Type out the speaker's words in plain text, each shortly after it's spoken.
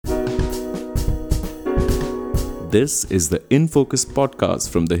This is the In Focus podcast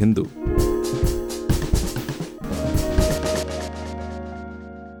from The Hindu.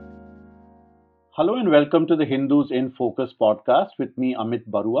 Hello and welcome to the Hindus in Focus podcast with me, Amit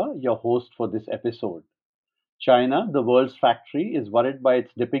Barua, your host for this episode. China, the world's factory, is worried by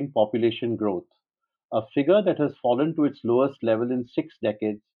its dipping population growth, a figure that has fallen to its lowest level in 6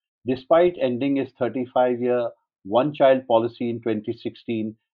 decades, despite ending its 35-year one child policy in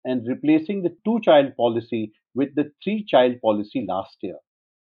 2016 and replacing the two child policy with the three child policy last year.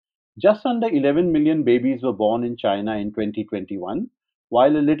 Just under 11 million babies were born in China in 2021,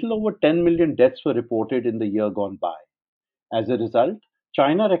 while a little over 10 million deaths were reported in the year gone by. As a result,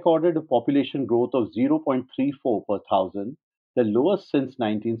 China recorded a population growth of 0.34 per thousand, the lowest since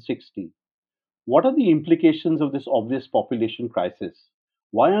 1960. What are the implications of this obvious population crisis?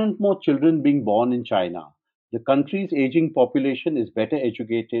 Why aren't more children being born in China? The country's aging population is better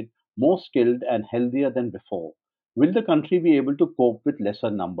educated, more skilled, and healthier than before. Will the country be able to cope with lesser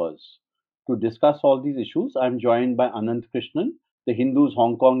numbers? To discuss all these issues, I'm joined by Anant Krishnan, the Hindu's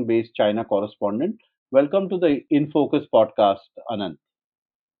Hong Kong based China correspondent. Welcome to the In Focus podcast, Anant.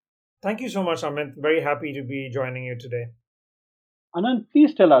 Thank you so much, Amit. Very happy to be joining you today. Anand,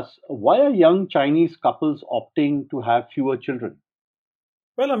 please tell us, why are young Chinese couples opting to have fewer children?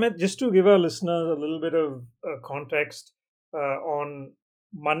 Well, Amit, just to give our listeners a little bit of context, on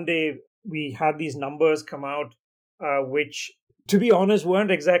Monday we had these numbers come out, which, to be honest,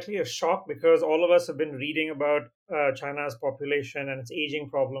 weren't exactly a shock because all of us have been reading about China's population and its aging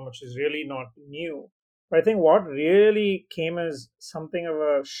problem, which is really not new. But I think what really came as something of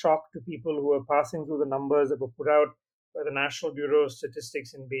a shock to people who were passing through the numbers that were put out by the National Bureau of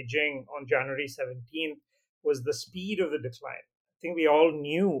Statistics in Beijing on January 17th was the speed of the decline. I think we all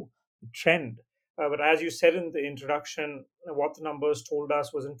knew the trend. But as you said in the introduction, what the numbers told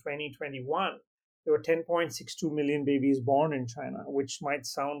us was in 2021, there were 10.62 million babies born in China, which might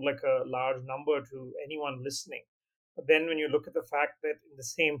sound like a large number to anyone listening. But then when you look at the fact that in the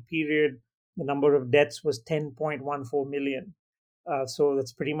same period, the number of deaths was 10.14 million. So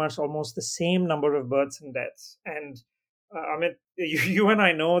that's pretty much almost the same number of births and deaths. And Amit, you and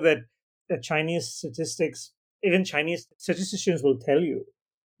I know that the Chinese statistics, even Chinese statisticians will tell you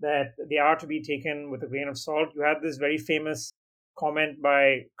that they are to be taken with a grain of salt. You had this very famous comment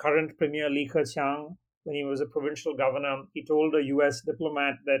by current Premier Li Keqiang when he was a provincial governor. He told a US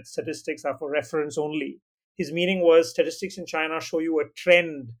diplomat that statistics are for reference only. His meaning was statistics in China show you a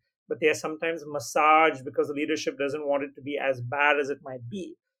trend, but they are sometimes massaged because the leadership doesn't want it to be as bad as it might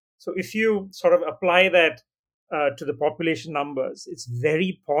be. So if you sort of apply that to the population numbers, it's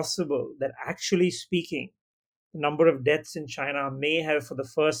very possible that, actually speaking, the number of deaths in China may have for the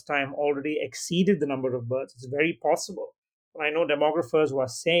first time already exceeded the number of births. It's very possible. And I know demographers who are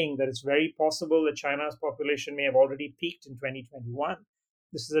saying that it's very possible that China's population may have already peaked in 2021.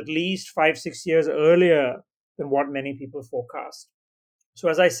 This is at least 5-6 years earlier than what many people forecast. So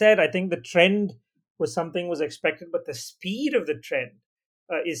as I said, I think the trend was expected, but the speed of the trend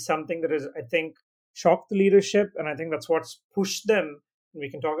is something that is, I think, shocked the leadership, and I think that's what's pushed them. And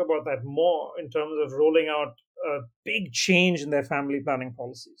we can talk about that more in terms of rolling out a big change in their family planning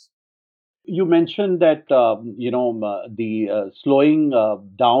policies. You mentioned that the slowing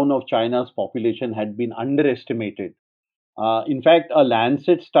down of China's population had been underestimated. In fact, a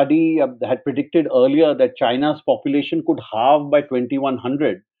Lancet study had predicted earlier that China's population could halve by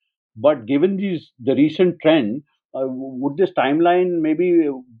 2100. But given the recent trend, would this timeline maybe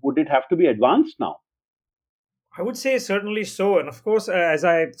would it have to be advanced now? I would say certainly so. And of course, as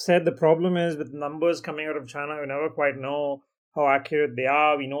I said, the problem is with numbers coming out of China, we never quite know how accurate they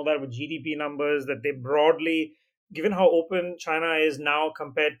are. We know that with GDP numbers, that they broadly, given how open China is now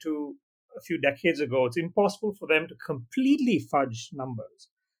compared to a few decades ago, it's impossible for them to completely fudge numbers.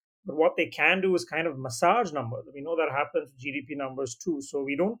 But what they can do is kind of massage numbers. We know that happens with GDP numbers too. So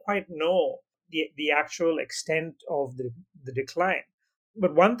we don't quite know the actual extent of the decline.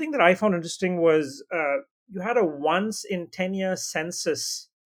 But one thing that I found interesting was you had a once in 10-year census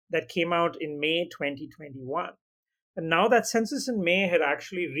that came out in May 2021. And now that census in May had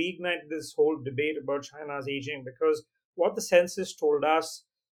actually reignited this whole debate about China's aging, because what the census told us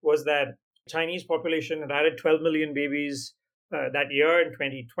was that Chinese population had added 12 million babies that year in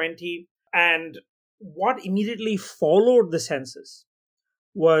 2020. And what immediately followed the census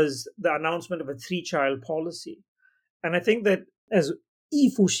was the announcement of a three-child policy. And I think that, as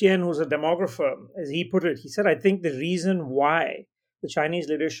Yi Fuxian, who's a demographer, as he put it, he said, I think the reason why the Chinese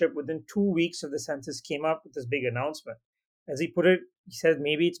leadership within 2 weeks of the census came up with this big announcement, as he put it, he said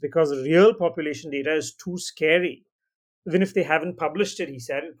maybe it's because real population data is too scary. Even if they haven't published it, he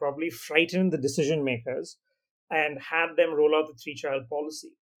said, it probably frightened the decision makers. and had them roll out the three-child policy.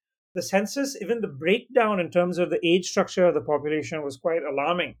 The census, even the breakdown in terms of the age structure of the population, was quite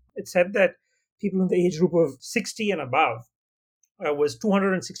alarming. It said that people in the age group of 60 and above was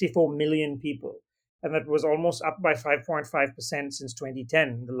 264 million people, and that was almost up by 5.5% since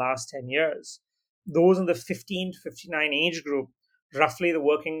 2010, the last 10 years. Those in the 15 to 59 age group, roughly the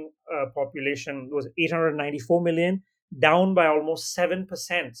working population was 894 million, down by almost 7%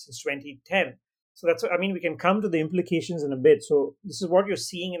 since 2010. So that's, I mean, we can come to the implications in a bit. So this is what you're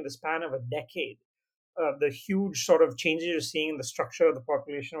seeing in the span of a decade. The huge sort of changes you're seeing in the structure of the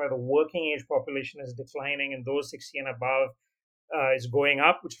population, where the working age population is declining and those 60 and above is going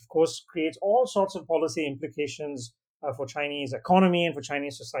up, which of course creates all sorts of policy implications for Chinese economy and for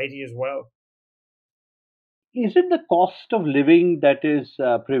Chinese society as well. Is it the cost of living that is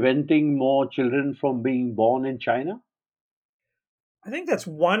preventing more children from being born in China? I think that's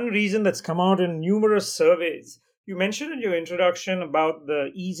one reason that's come out in numerous surveys. You mentioned in your introduction about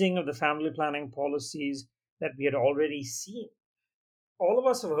the easing of the family planning policies that we had already seen. All of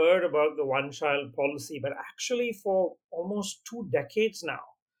us have heard about the one child policy, but actually, for almost 2 decades now,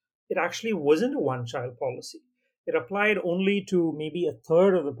 it actually wasn't a one child policy. It applied only to maybe a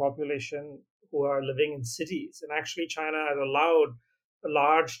third of the population who are living in cities. And actually, China has allowed a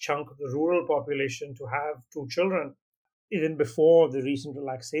large chunk of the rural population to have two children even before the recent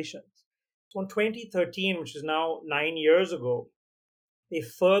relaxations. So in 2013, which is now 9 years ago, they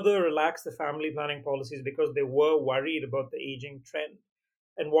further relaxed the family planning policies because they were worried about the aging trend.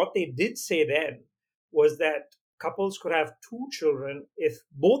 And what they did say then was that couples could have two children if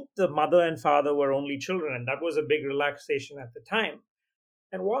both the mother and father were only children. And that was a big relaxation at the time.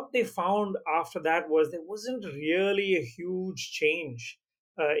 And what they found after that was there wasn't really a huge change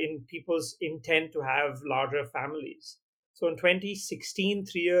in people's intent to have larger families. So in 2016,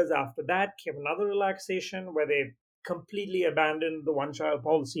 3 years after that, came another relaxation where they completely abandoned the one child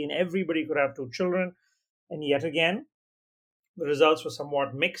policy and everybody could have two children. And yet again, the results were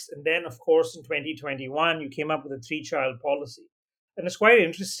somewhat mixed. And then, of course, in 2021, you came up with a three-child policy. And it's quite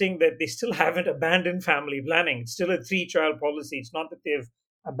interesting that they still haven't abandoned family planning. It's still a three-child policy. It's not that they've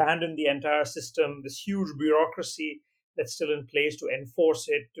abandoned the entire system, this huge bureaucracy that's still in place to enforce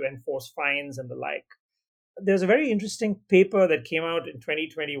it, to enforce fines and the like. There's a very interesting paper that came out in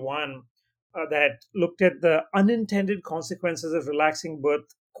 2021 that looked at the unintended consequences of relaxing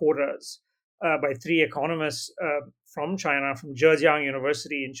birth quotas by three economists from China, from Zhejiang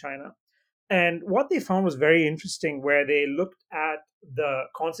University in China. And what they found was very interesting, where they looked at the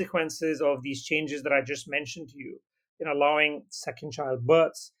consequences of these changes that I just mentioned to you in allowing second child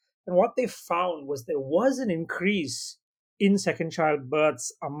births. And what they found was there was an increase in second child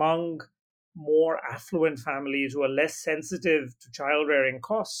births among more affluent families who are less sensitive to child rearing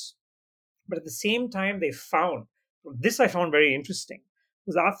costs. But at the same time, they found this I found very interesting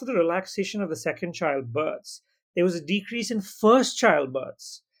was after the relaxation of the second child births, there was a decrease in first child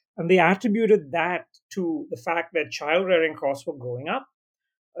births. And they attributed that to the fact that child rearing costs were going up.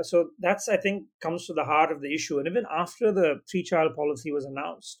 So that's, I think, comes to the heart of the issue. And even after the three child policy was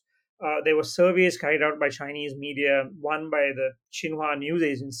announced, there were surveys carried out by Chinese media, one by the Xinhua news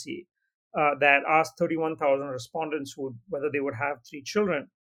agency, that asked 31,000 respondents whether they would have three children,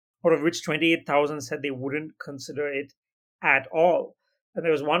 out of which 28,000 said they wouldn't consider it at all. And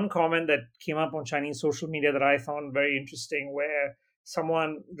there was one comment that came up on Chinese social media that I found very interesting, where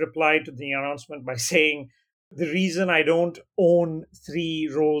someone replied to the announcement by saying, the reason I don't own three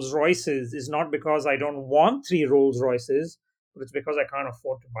Rolls Royces is not because I don't want three Rolls Royces, but it's because I can't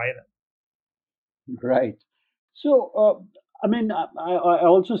afford to buy them. Right. So, I mean, I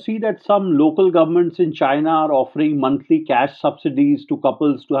also see that some local governments in China are offering monthly cash subsidies to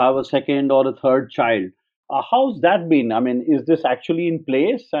couples to have a second or a third child. How's that been? I mean, is this actually in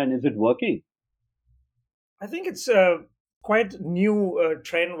place and is it working? I think it's quite new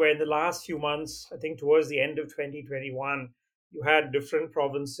trend where in the last few months, I think towards the end of 2021, you had different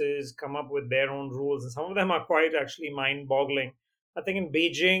provinces come up with their own rules, and some of them are quite actually mind boggling. I think in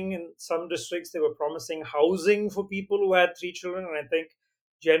Beijing, in some districts, they were promising housing for people who had three children. And I think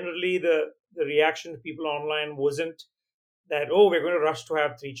generally the reaction to people online wasn't that, oh, we're going to rush to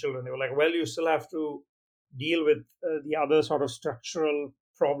have three children. They were like, well, you still have to deal with the other sort of structural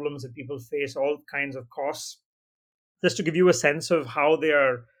problems that people face, all kinds of costs. Just to give you a sense of how they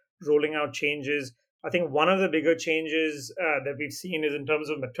are rolling out changes, I think one of the bigger changes that we've seen is in terms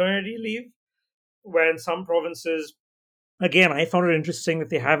of maternity leave, where in some provinces, again, I found it interesting that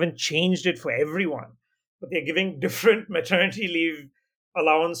they haven't changed it for everyone, but they're giving different maternity leave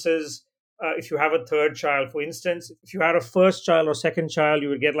allowances if you have a third child. For instance, if you had a first child or second child, you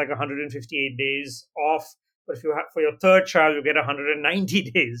would get like 158 days off But if you have for your third child, you get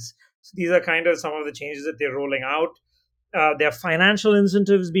 190 days. So these are kind of some of the changes that they're rolling out. There are financial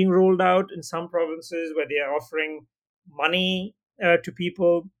incentives being rolled out in some provinces where they are offering money to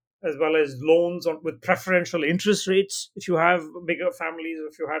people, as well as loans with preferential interest rates if you have bigger families or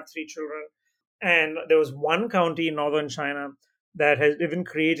if you have three children. And there was one county in northern China that has even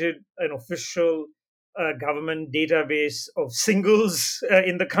created an official government database of singles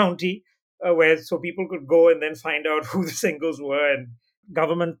in the county, where so people could go and then find out who the singles were, and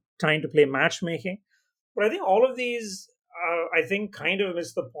government trying to play matchmaking. But I think all of these, I think, kind of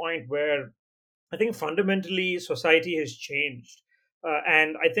miss the point where I think fundamentally society has changed.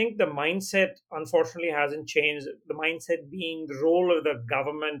 And I think the mindset, unfortunately, hasn't changed. The mindset being the role of the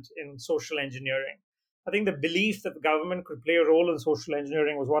government in social engineering. I think the belief that the government could play a role in social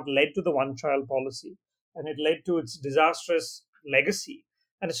engineering was what led to the one child policy. And it led to its disastrous legacy.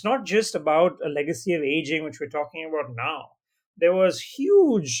 And it's not just about a legacy of aging, which we're talking about now. There was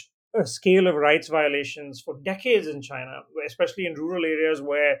huge scale of rights violations for decades in China, especially in rural areas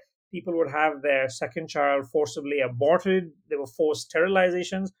where people would have their second child forcibly aborted. There were forced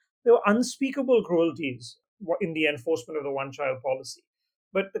sterilizations. There were unspeakable cruelties in the enforcement of the one child policy.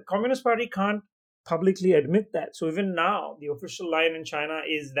 But the Communist Party can't publicly admit that. So even now, the official line in China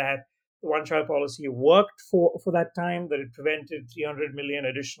is that the one child policy worked for that time, that it prevented 300 million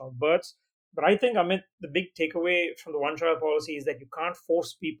additional births. But I think, Amit, the big takeaway from the one child policy is that you can't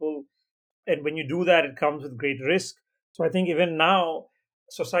force people. And when you do that, it comes with great risk. So I think even now,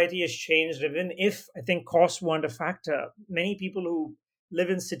 society has changed. Even if I think costs weren't a factor, many people who live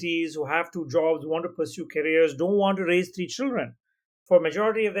in cities, who have two jobs, want to pursue careers, don't want to raise three children. For a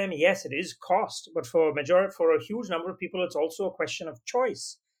majority of them, yes, it is cost, but for a huge number of people, it's also a question of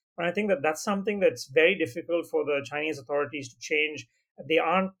choice. And I think that that's something that's very difficult for the Chinese authorities to change. They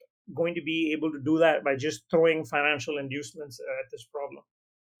aren't going to be able to do that by just throwing financial inducements at this problem.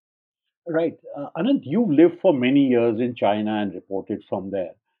 Right. Anand, you lived for many years in China and reported from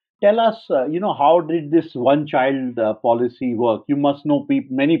there. Tell us, how did this one child policy work? You must know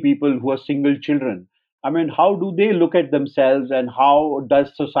many people who are single children. I mean, how do they look at themselves and how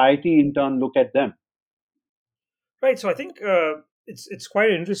does society in turn look at them? Right. So I think it's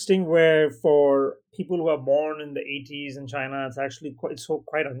quite interesting where for people who are born in the 80s in China, it's actually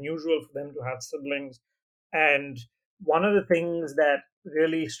quite unusual for them to have siblings. And one of the things that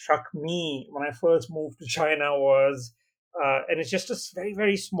really struck me when I first moved to China was, and it's just a very,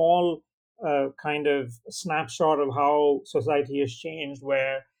 very small kind of snapshot of how society has changed,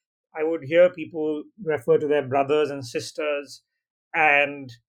 where I would hear people refer to their brothers and sisters.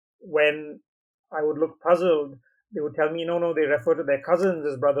 And when I would look puzzled, they would tell me, no, no, they refer to their cousins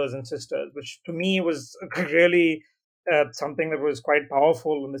as brothers and sisters, which to me was really something that was quite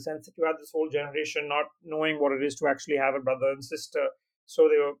powerful in the sense that you had this whole generation not knowing what it is to actually have a brother and sister. So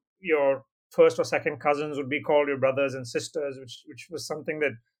they were your first or second cousins would be called your brothers and sisters, which was something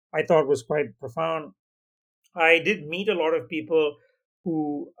that I thought was quite profound. I did meet a lot of people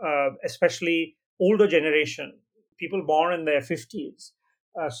who, especially older generation, people born in their 50s.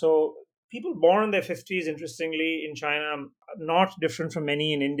 So people born in their 50s, interestingly, in China, not different from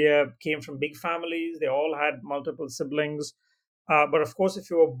many in India, came from big families. They all had multiple siblings. But of course, if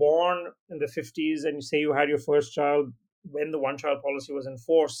you were born in the 50s and you say you had your first child when the one child policy was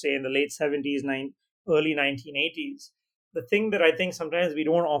enforced, say in the late 70s, early 1980s, the thing that I think sometimes we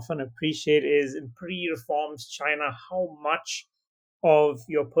don't often appreciate is in pre reforms China, how much of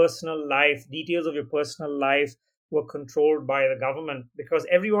your personal life, details of your personal life, were controlled by the government because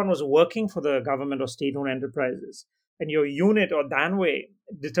everyone was working for the government or state owned enterprises. And your unit or Danwei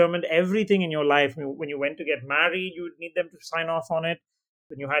determined everything in your life. When you went to get married, you would need them to sign off on it.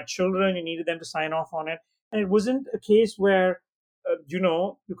 When you had children, you needed them to sign off on it. And it wasn't a case where,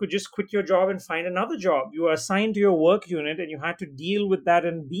 you could just quit your job and find another job. You were assigned to your work unit and you had to deal with that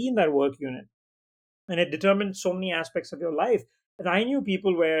and be in that work unit. And it determined so many aspects of your life. And I knew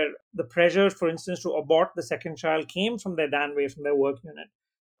people where the pressure, for instance, to abort the second child came from their Danwei, from their work unit.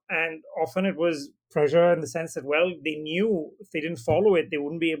 And often it was pressure in the sense that, well, they knew if they didn't follow it, they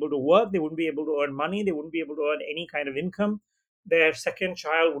wouldn't be able to work, they wouldn't be able to earn money, they wouldn't be able to earn any kind of income. Their second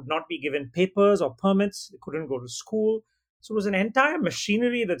child would not be given papers or permits, they couldn't go to school. So it was an entire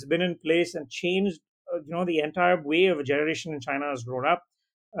machinery that's been in place and changed, the entire way of a generation in China has grown up,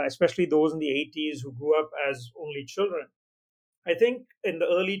 especially those in the 80s who grew up as only children. I think in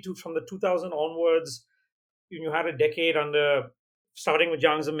the from the 2000 onwards, you had a decade under starting with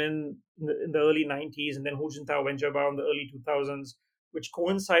Jiang Zemin in the early 90s and then Hu Jintao Wen Jiabao in the early 2000s, which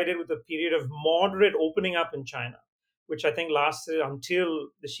coincided with a period of moderate opening up in China, which I think lasted until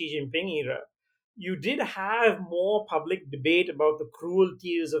the Xi Jinping era. you did have more public debate about the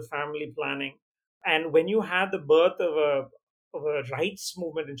cruelties of family planning. And when you had the birth of a rights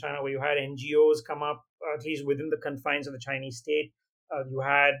movement in China, where you had NGOs come up, at least within the confines of the Chinese state, you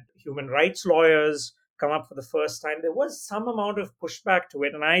had human rights lawyers come up for the first time. There was some amount of pushback to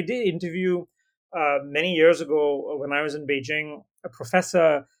it. And I did interview many years ago when I was in Beijing a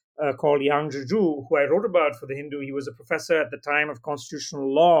professor called Yang Zhizhu, who I wrote about for The Hindu. He was a professor at the time of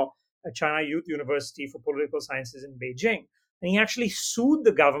constitutional law at China Youth University for Political Sciences in Beijing. And he actually sued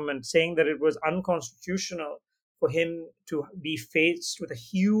the government, saying that it was unconstitutional for him to be faced with a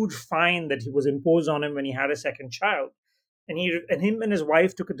huge fine that was imposed on him when he had a second child. And him and his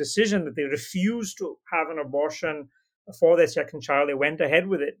wife took a decision that they refused to have an abortion for their second child. They went ahead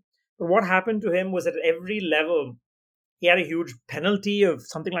with it. But what happened to him was at every level, he had a huge penalty of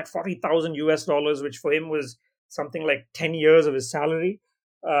something like 40,000 US dollars, which for him was something like 10 years of his salary.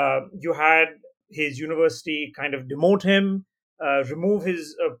 You had his university kind of demote him, remove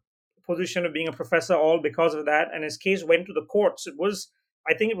his position of being a professor, all because of that. And his case went to the courts.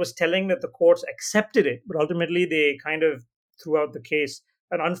 I think it was telling that the courts accepted it, but ultimately they kind of threw out the case.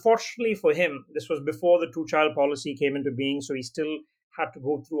 And unfortunately for him, this was before the two-child policy came into being, so he still had to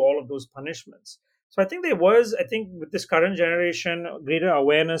go through all of those punishments. So I think with this current generation, greater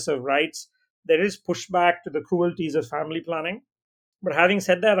awareness of rights, there is pushback to the cruelties of family planning. But having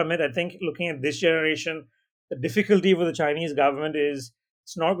said that, Amit, I think looking at this generation, the difficulty for the Chinese government is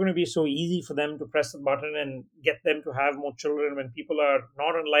it's not going to be so easy for them to press the button and get them to have more children when people are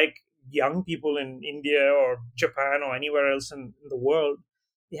not unlike young people in India or Japan or anywhere else in the world.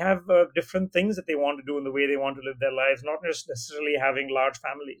 They have different things that they want to do in the way they want to live their lives, not just necessarily having large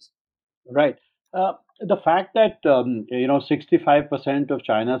families. Right. The fact that 65% of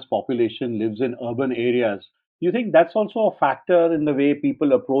China's population lives in urban areas, you think that's also a factor in the way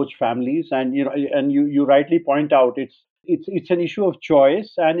people approach families? And you rightly point out it's an issue of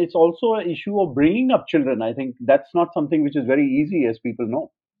choice, and it's also an issue of bringing up children. I think that's not something which is very easy, as people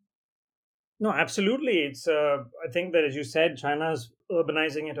know. No, absolutely. I think that, as you said, China's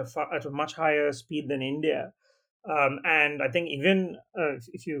urbanizing at a much higher speed than India. And I think even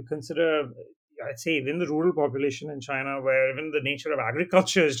if you consider, I'd say, even the rural population in China, where even the nature of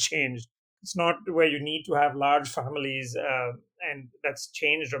agriculture has changed, it's not where you need to have large families, and that's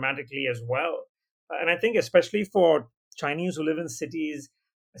changed dramatically as well. And I think, especially for Chinese who live in cities,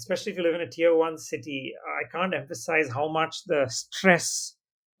 especially if you live in a tier one city, I can't emphasize how much the stress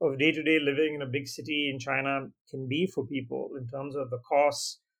of day to day living in a big city in China can be for people in terms of the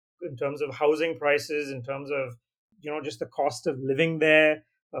costs, in terms of housing prices, in terms of just the cost of living there,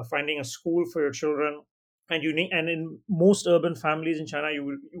 finding a school for your children. And in most urban families in China,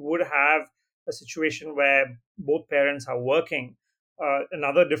 you would have a situation where both parents are working.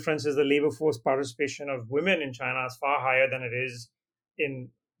 Another difference is the labor force participation of women in China is far higher than it is in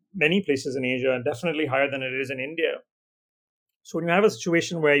many places in Asia, and definitely higher than it is in India. So when you have a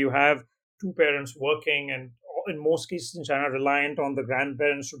situation where you have two parents working, and in most cases in China, reliant on the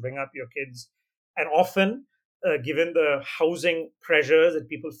grandparents to bring up your kids, and often, given the housing pressures that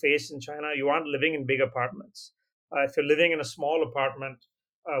people face in China, you aren't living in big apartments. If you're living in a small apartment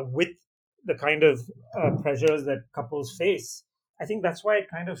with the kind of pressures that couples face, I think that's why it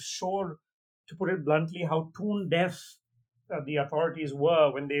kind of showed, to put it bluntly, how tone deaf the authorities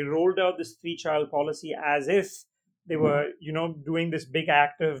were when they rolled out this three-child policy, as if they were doing this big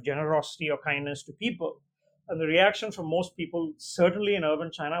act of generosity or kindness to people. And the reaction from most people, certainly in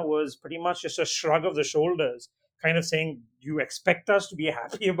urban China, was pretty much just a shrug of the shoulders, kind of saying, do you expect us to be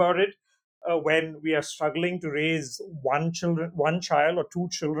happy about it when we are struggling to raise one child or two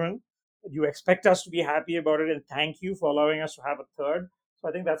children? Do you expect us to be happy about it, and thank you for allowing us to have a third? So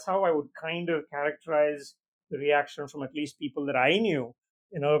I think that's how I would kind of characterize the reaction from at least people that I knew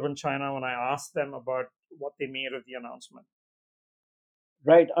in urban China when I asked them about what they made of the announcement.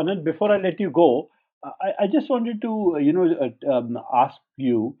 Right, Anand. Before I let you go, I just wanted to ask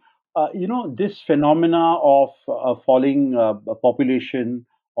you, this phenomena of falling population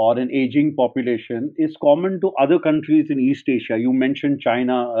or an aging population is common to other countries in East Asia. You mentioned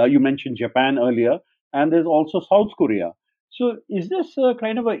China, you mentioned Japan earlier, and there's also South Korea. So, is this a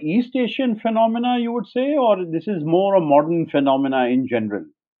kind of a East Asian phenomena, you would say, or this is more a modern phenomena in general,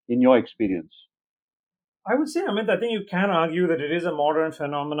 in your experience? I would say, Amit, I think you can argue that it is a modern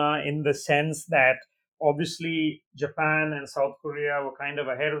phenomena in the sense that obviously Japan and South Korea were kind of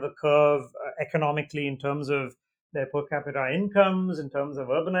ahead of the curve economically in terms of their per capita incomes, in terms of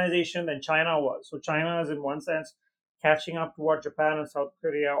urbanization, than China was. So China is, in one sense, catching up to what Japan and South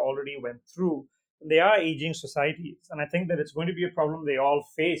Korea already went through. And they are aging societies. And I think that it's going to be a problem they all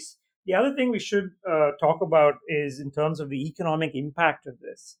face. The The other thing we should talk about is in terms of the economic impact of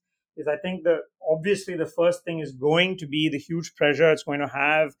this. Is I think that obviously the first thing is going to be the huge pressure it's going to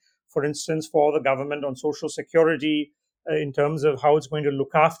have, for instance, for the government on social security in terms of how it's going to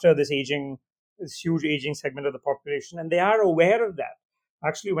look after this huge aging segment of the population, and they are aware of that.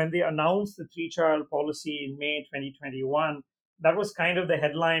 Actually, when they announced the three-child policy in May 2021, that was kind of the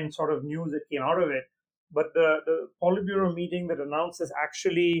headline sort of news that came out of it. But the Politburo meeting that announced this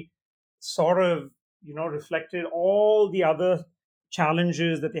actually sort of, reflected all the other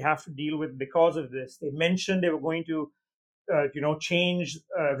challenges that they have to deal with because of this. They mentioned they were going to,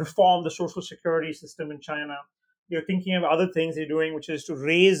 reform the social security system in China. They're thinking of other things they're doing, which is to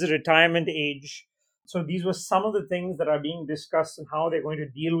raise the retirement age. So these were some of the things that are being discussed and how they're going to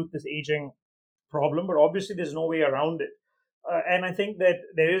deal with this aging problem. But obviously, there's no way around it. And I think that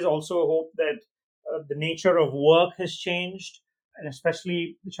there is also a hope that the nature of work has changed, and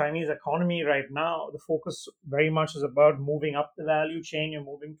especially the Chinese economy right now. The focus very much is about moving up the value chain. You're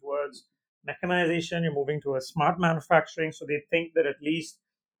moving towards mechanization, you're moving towards smart manufacturing. So they think that at least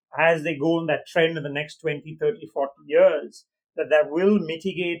as they go in that trend in the next 20, 30, 40 years, that will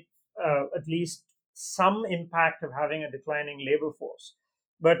mitigate at least some impact of having a declining labor force.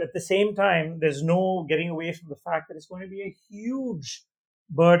 But at the same time, there's no getting away from the fact that it's going to be a huge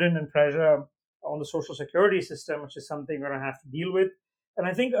burden and pressure on the social security system, which is something we're going to have to deal with. And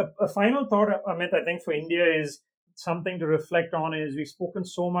I think a final thought, Amit, I think for India is something to reflect on is we've spoken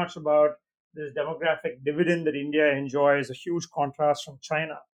so much about this demographic dividend that India enjoys, a huge contrast from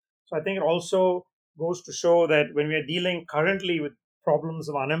China. So I think it also goes to show that when we are dealing currently with problems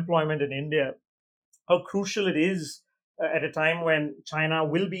of unemployment in India, how crucial it is at a time when China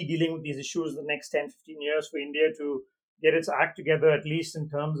will be dealing with these issues the next 10, 15 years for India to get its act together, at least in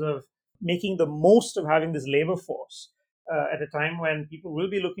terms of making the most of having this labor force at a time when people will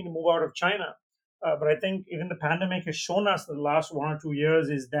be looking to move out of China. But I think even the pandemic has shown us in the last 1 or 2 years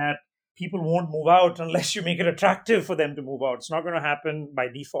is that people won't move out unless you make it attractive for them to move out. It's not going to happen by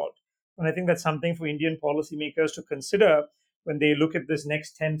default. And I think that's something for Indian policymakers to consider when they look at this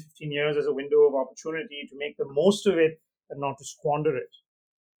next 10, 15 years as a window of opportunity to make the most of it and not to squander it.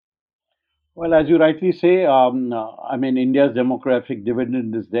 Well, as you rightly say, India's demographic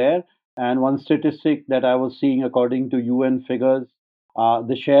dividend is there. And one statistic that I was seeing, according to UN figures,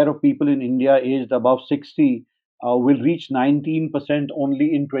 the share of people in India aged above 60 will reach 19%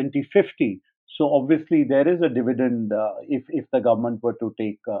 only in 2050. So obviously, there is a dividend if the government were to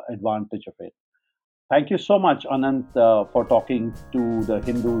take advantage of it. Thank you so much, Anant, for talking to the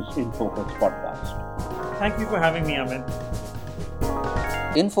Hindus in Focus podcast. Thank you for having me, Amit.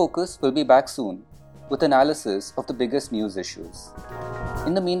 In Focus will be back soon with analysis of the biggest news issues.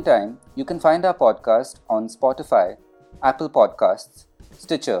 In the meantime, you can find our podcast on Spotify, Apple Podcasts,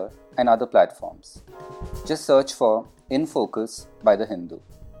 Stitcher, and other platforms. Just search for In Focus by The Hindu.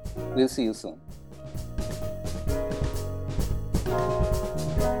 We'll see you soon.